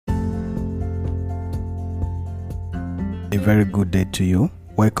A very good day to you.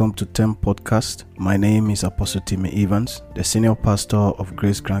 Welcome to TEM Podcast. My name is Apostle Timmy Evans, the Senior Pastor of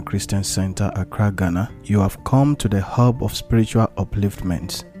Grace Grand Christian Center, Accra, Ghana. You have come to the hub of spiritual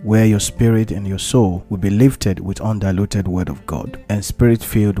upliftments, where your spirit and your soul will be lifted with undiluted word of God and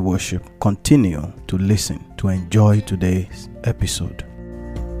spirit-filled worship. Continue to listen to enjoy today's episode.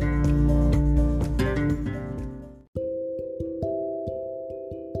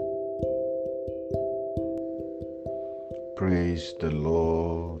 Praise the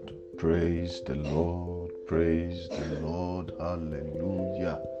Lord, praise the Lord, praise the Lord,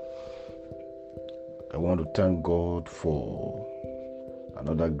 hallelujah. I want to thank God for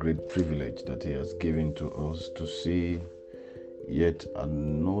another great privilege that He has given to us to see yet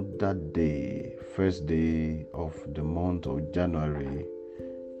another day, first day of the month of January,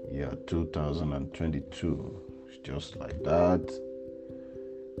 year 2022. It's just like that.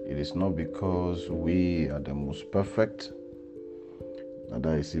 It is not because we are the most perfect,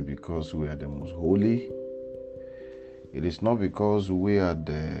 neither is it because we are the most holy. It is not because we are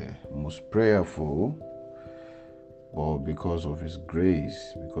the most prayerful, but because of His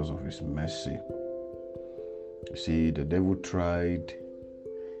grace, because of His mercy. You see, the devil tried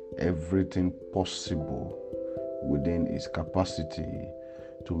everything possible within his capacity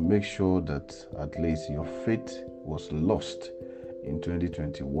to make sure that at least your faith was lost in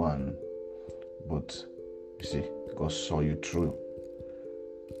 2021. But you see, God saw you through.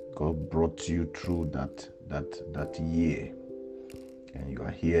 God brought you through that year, and you are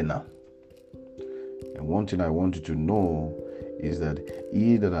here now. And one thing I want you to know is that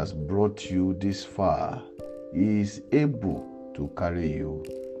He that has brought you this far is able to carry you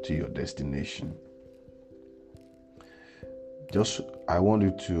to your destination. I want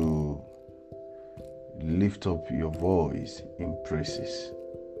you to lift up your voice in praises.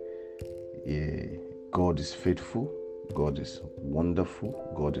 Yeah, God is faithful. God is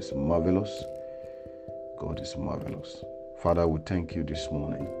wonderful. God is marvelous. God is marvelous. Father, we thank you this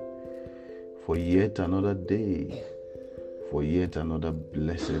morning for yet another day, for yet another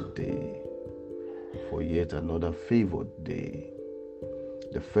blessed day, for yet another favored day.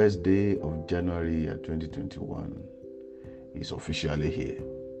 The first day of January 2021 is officially here.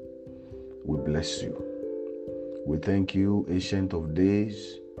 We bless you. We thank you, Ancient of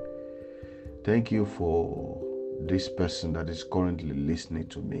Days. Thank you for this person that is currently listening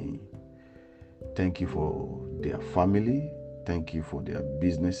to me. Thank you for their family. Thank you for their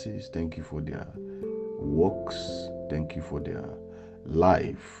businesses. Thank you for their works. Thank you for their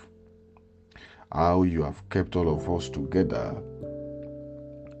life. How you have kept all of us together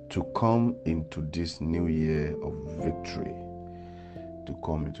to come into this new year of victory. To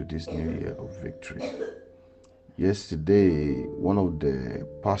come into this new year of victory. Yesterday, one of the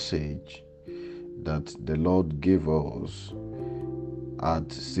passage that the Lord gave us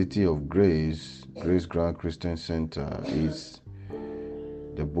at City of Grace Grand Christian Center is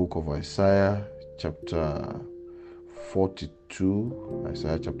the book of Isaiah chapter 42.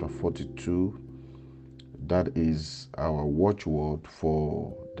 Isaiah chapter 42. That is our watchword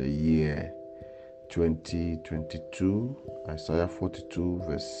for the year 2022. Isaiah 42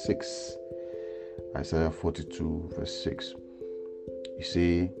 verse 6. Isaiah 42 verse 6. You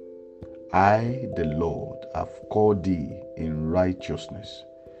see, I, the Lord, have called thee in righteousness,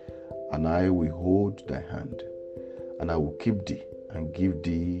 and I will hold thy hand, and I will keep thee and give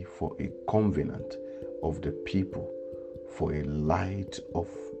thee for a covenant of the people, for a light of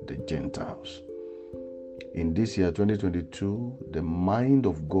the Gentiles. In this year 2022, the mind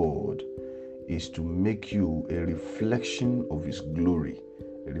of God is to make you a reflection of His glory,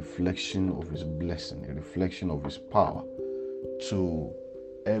 a reflection of His blessing, a reflection of His power to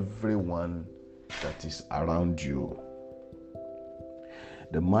everyone that is around you.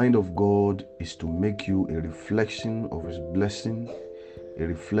 The mind of God is to make you a reflection of His blessing, a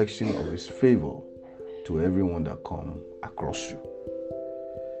reflection of His favor to everyone that come across you.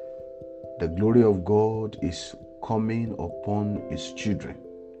 The glory of God is coming upon His children.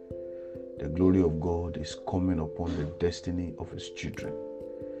 The glory of God is coming upon the destiny of His children.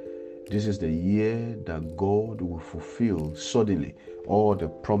 This is the year that God will fulfill suddenly all the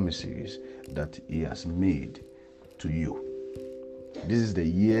promises that He has made to you. This is the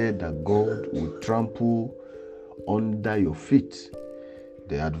year that God will trample under your feet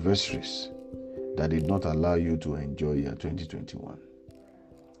the adversaries that did not allow you to enjoy your 2021.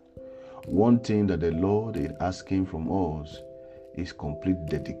 One thing that the Lord is asking from us is complete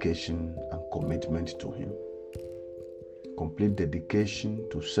dedication and commitment to Him. Complete dedication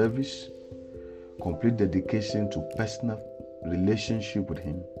to service, complete dedication to personal relationship with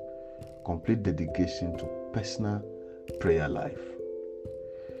Him, complete dedication to personal prayer life.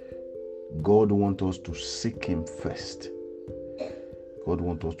 God wants us to seek Him first. God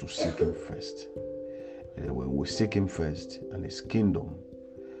wants us to seek Him first. And when we seek Him first and His kingdom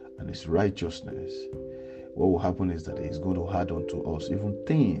and His righteousness, what will happen is that He's going to add unto us even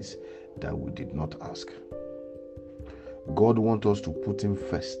things that we did not ask. God wants us to put Him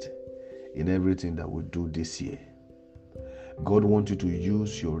first in everything that we do this year. God wants you to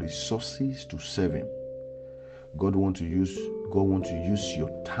use your resources to serve Him. God wants to use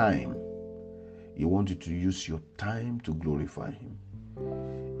your time. He wants you to use your time to glorify Him.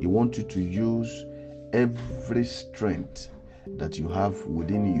 He wants you to use every strength that you have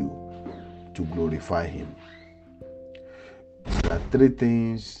within you to glorify Him. There are three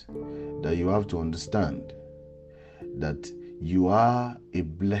things that you have to understand: that you are a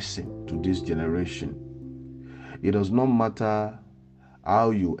blessing to this generation. It does not matter how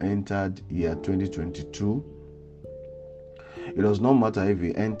you entered year 2022. It does not matter if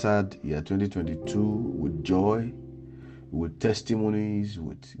you entered year 2022 with joy, with testimonies,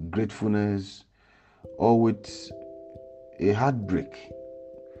 with gratefulness, or with a heartbreak,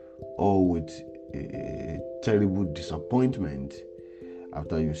 or with a terrible disappointment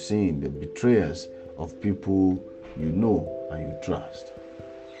after you've seen the betrayers of people you know and you trust.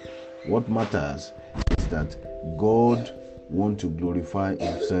 What matters is that God wants to glorify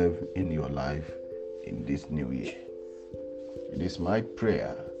Himself in your life in this new year. It is my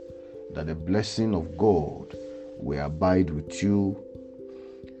prayer that the blessing of God will abide with you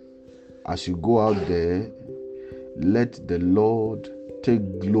as you go out there. Let the Lord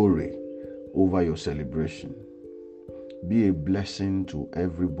take glory over your celebration. Be a blessing to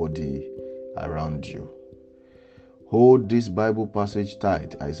everybody around you. Hold this Bible passage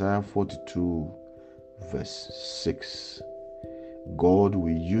tight, Isaiah 42 verse 6. God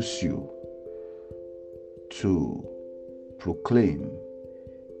will use you to proclaim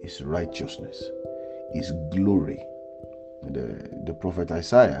His righteousness, His glory. The prophet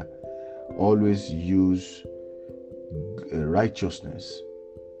Isaiah always used righteousness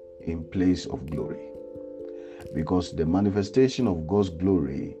in place of glory, because the manifestation of God's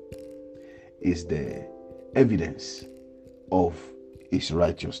glory is the evidence of His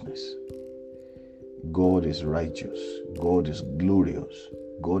righteousness. God is righteous, God is glorious,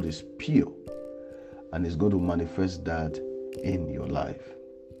 God is pure, and He's going to manifest that in your life.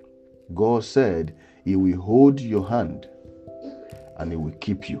 God said He will hold your hand and He will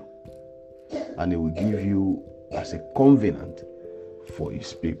keep you, and He will give you as a covenant for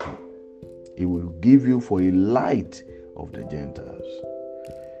His people. He will give you for a light of the Gentiles.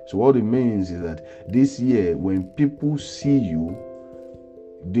 So what it means is that this year, when people see you,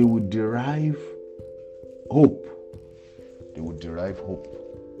 they will derive hope. They will derive hope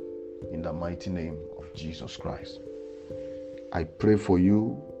in the mighty name of Jesus Christ. I pray for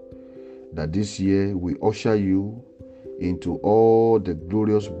you that this year we usher you into all the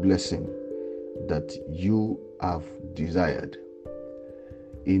glorious blessing that you have desired,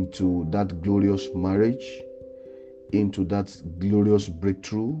 into that glorious marriage, into that glorious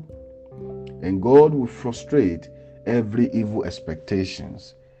breakthrough, and God will frustrate every evil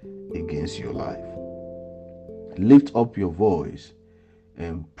expectations against your life. Lift up your voice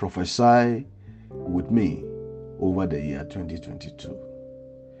and prophesy with me over the year 2022.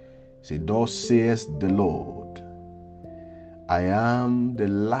 Say, thus says the Lord, I am the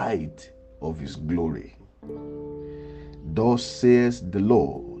light of His glory. Thus says the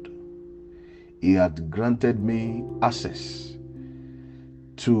Lord, He hath granted me access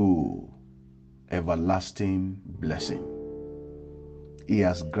to everlasting blessing. He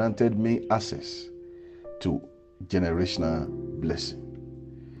has granted me access to generational blessing.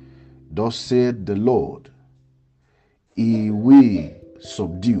 Thus said the Lord, He will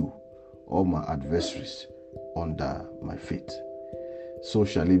subdue all my adversaries under my feet. So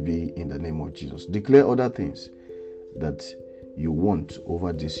shall it be in the name of Jesus. Declare other things that you want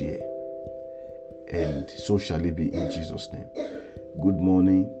over this year, and so shall it be in Jesus' name. Good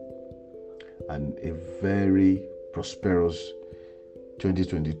morning and a very prosperous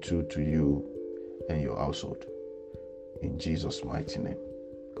 2022 to you and your household. In Jesus' mighty name.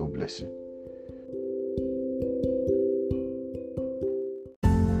 God bless you.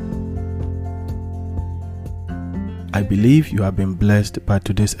 I believe you have been blessed by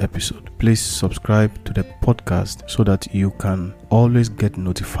today's episode. Please subscribe to the podcast so that you can always get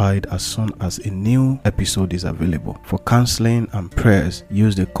notified as soon as a new episode is available. For counseling and prayers,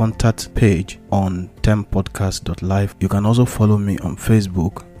 use the contact page on tempodcast.live. You can also follow me on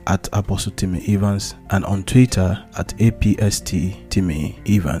Facebook at Apostle Timmy Evans and on Twitter at APST Timmy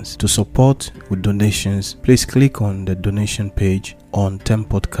Evans. To support with donations, please click on the donation page on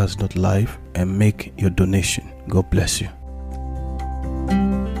tempodcast.live and make your donation. God bless you.